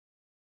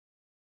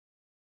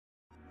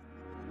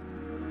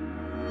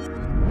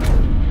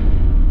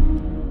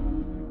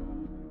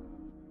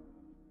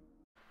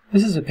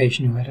This is a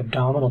patient who had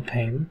abdominal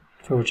pain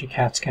for which a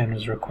CAT scan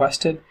was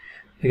requested.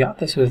 We got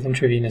this with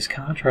intravenous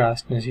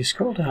contrast, and as you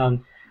scroll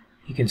down,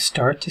 you can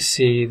start to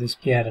see this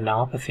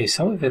adenopathy.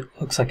 Some of it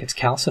looks like it's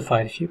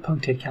calcified, a few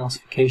punctate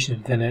calcifications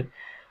within it.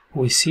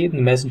 We see it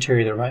in the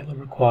mesentery of the right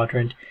lower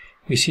quadrant.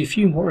 We see a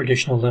few more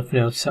additional lymph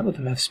nodes. Some of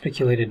them have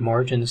spiculated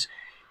margins,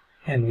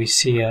 and we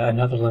see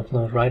another lymph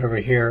node right over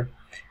here.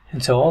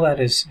 And so all that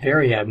is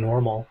very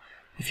abnormal.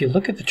 If you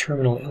look at the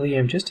terminal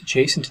ileum just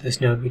adjacent to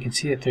this node, we can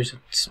see that there's a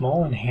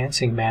small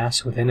enhancing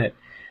mass within it.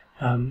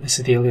 This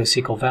is the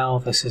ileocecal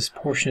valve. This is a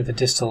portion of the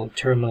distal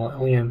terminal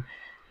ileum.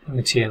 We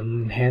can see an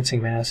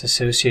enhancing mass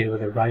associated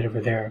with it right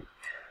over there.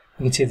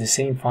 We can see the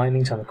same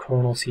findings on the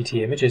coronal CT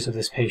images of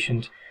this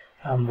patient.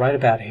 Right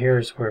about here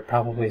is where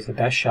probably is the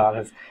best shot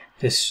of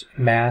this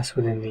mass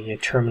within the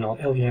terminal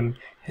ileum,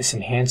 this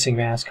enhancing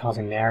mass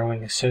causing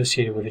narrowing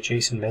associated with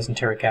adjacent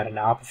mesenteric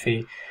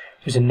adenopathy.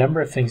 There's a number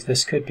of things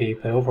this could be,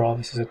 but overall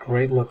this is a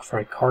great look for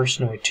a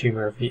carcinoid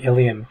tumor of the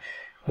ileum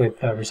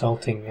with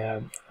resulting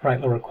right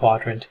lower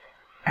quadrant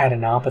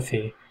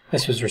adenopathy.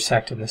 This was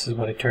resected, and this is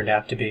what it turned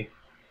out to be.